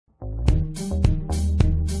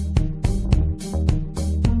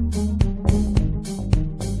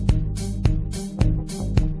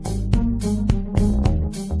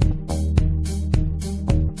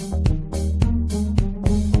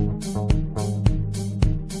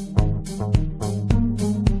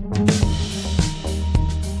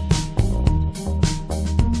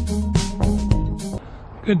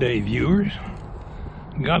Good day, viewers.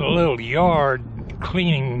 Got a little yard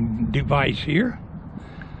cleaning device here.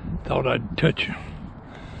 Thought I'd touch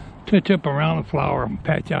up around the flower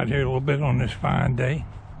patch out here a little bit on this fine day.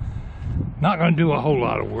 Not going to do a whole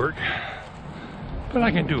lot of work, but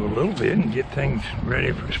I can do a little bit and get things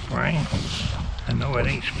ready for spring. I know it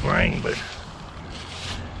ain't spring, but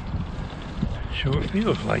sure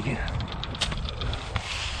feels like it.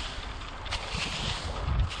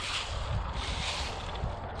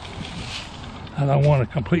 I don't want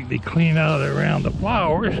to completely clean out around the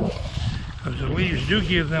flowers, because the leaves do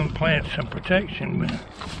give them plants some protection. But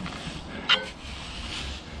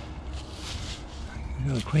I'm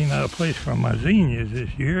going to clean out a place for my zinnias this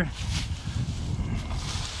year.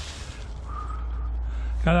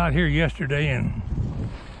 Got out here yesterday and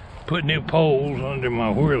put new poles under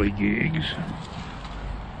my whirligigs.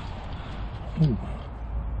 Ooh.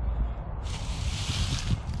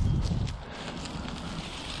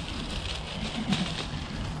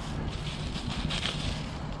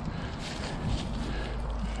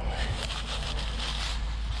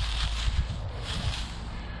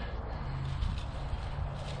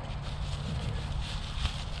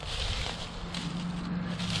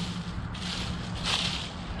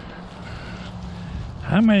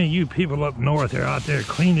 How many of you people up north are out there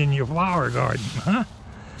cleaning your flower garden, huh?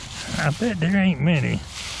 I bet there ain't many.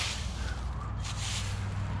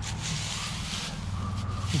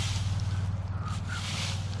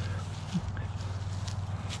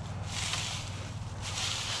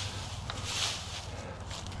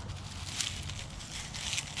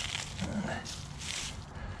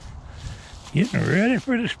 Getting ready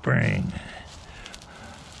for the spring.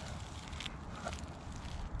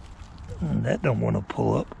 That don't want to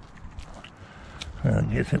pull up. I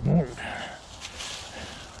guess it won't.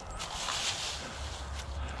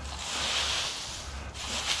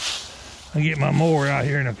 I'll get my mower out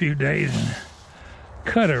here in a few days and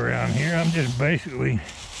cut around here. I'm just basically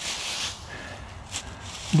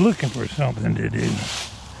looking for something to do.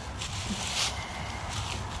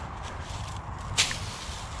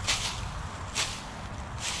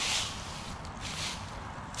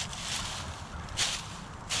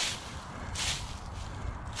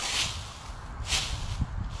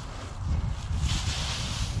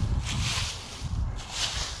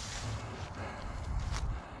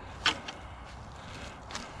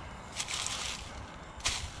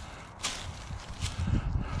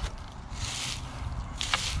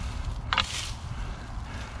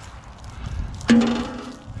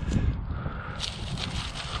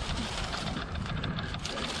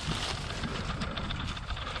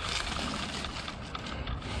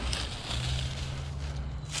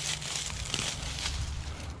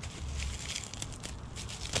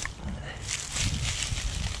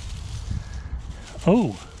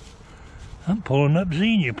 Oh, I'm pulling up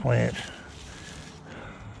zinnia plants.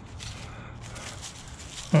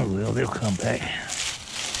 Oh well, they'll come back.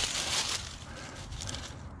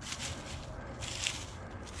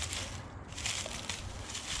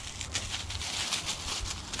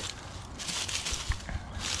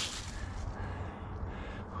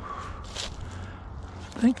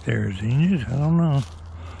 I think they're zinnias, I don't know.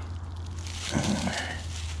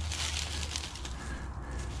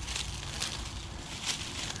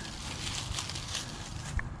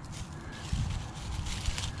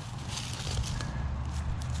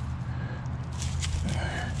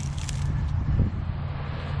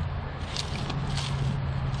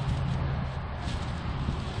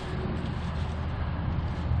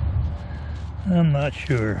 I'm not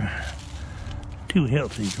sure. Too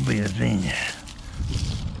healthy to be a zinnia.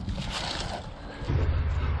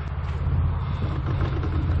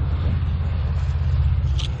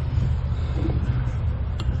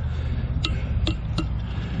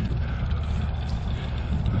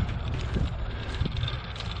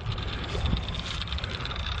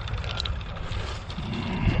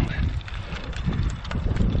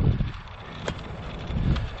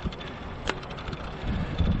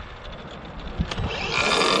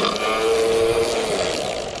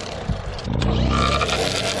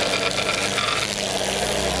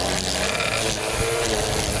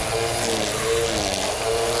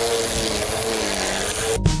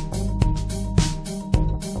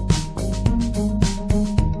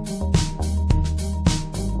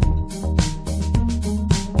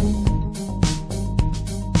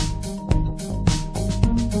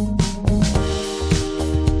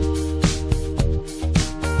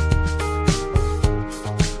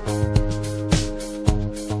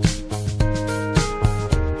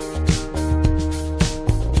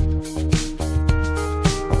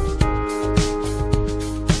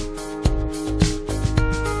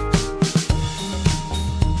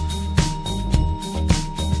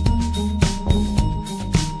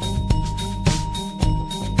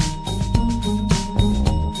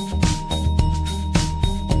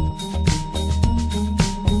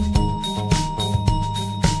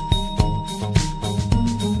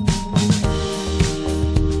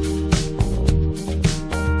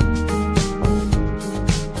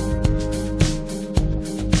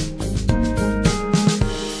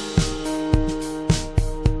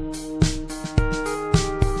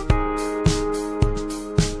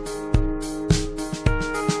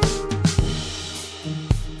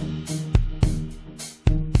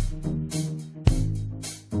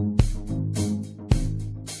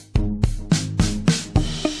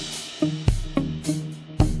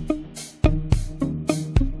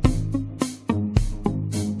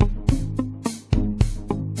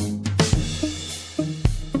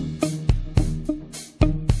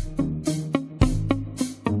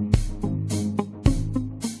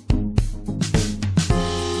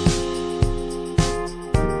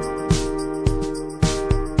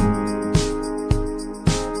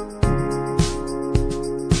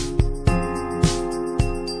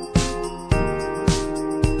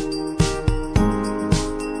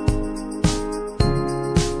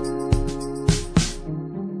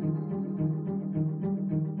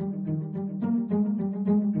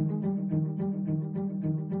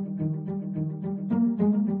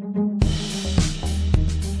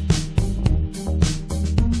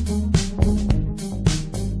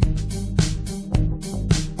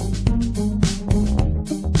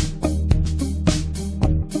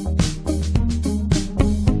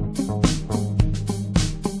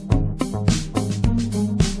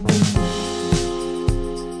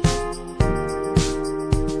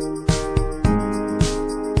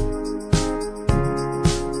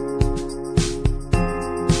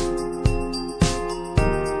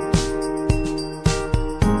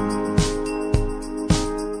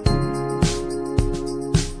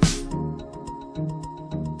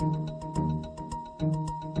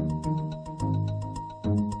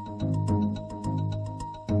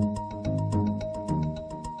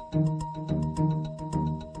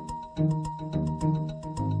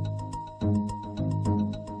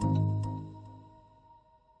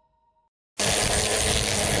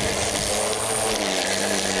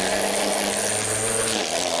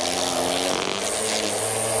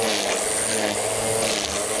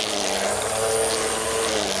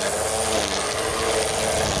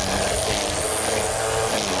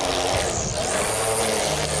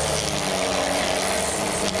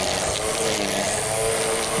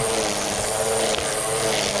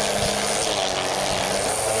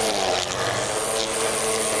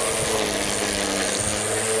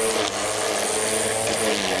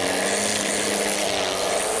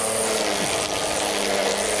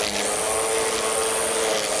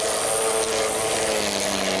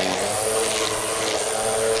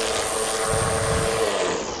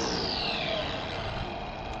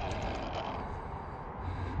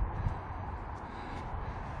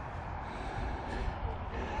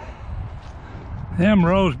 Them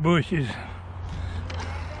rose bushes.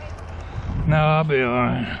 No, I'll be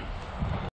alright.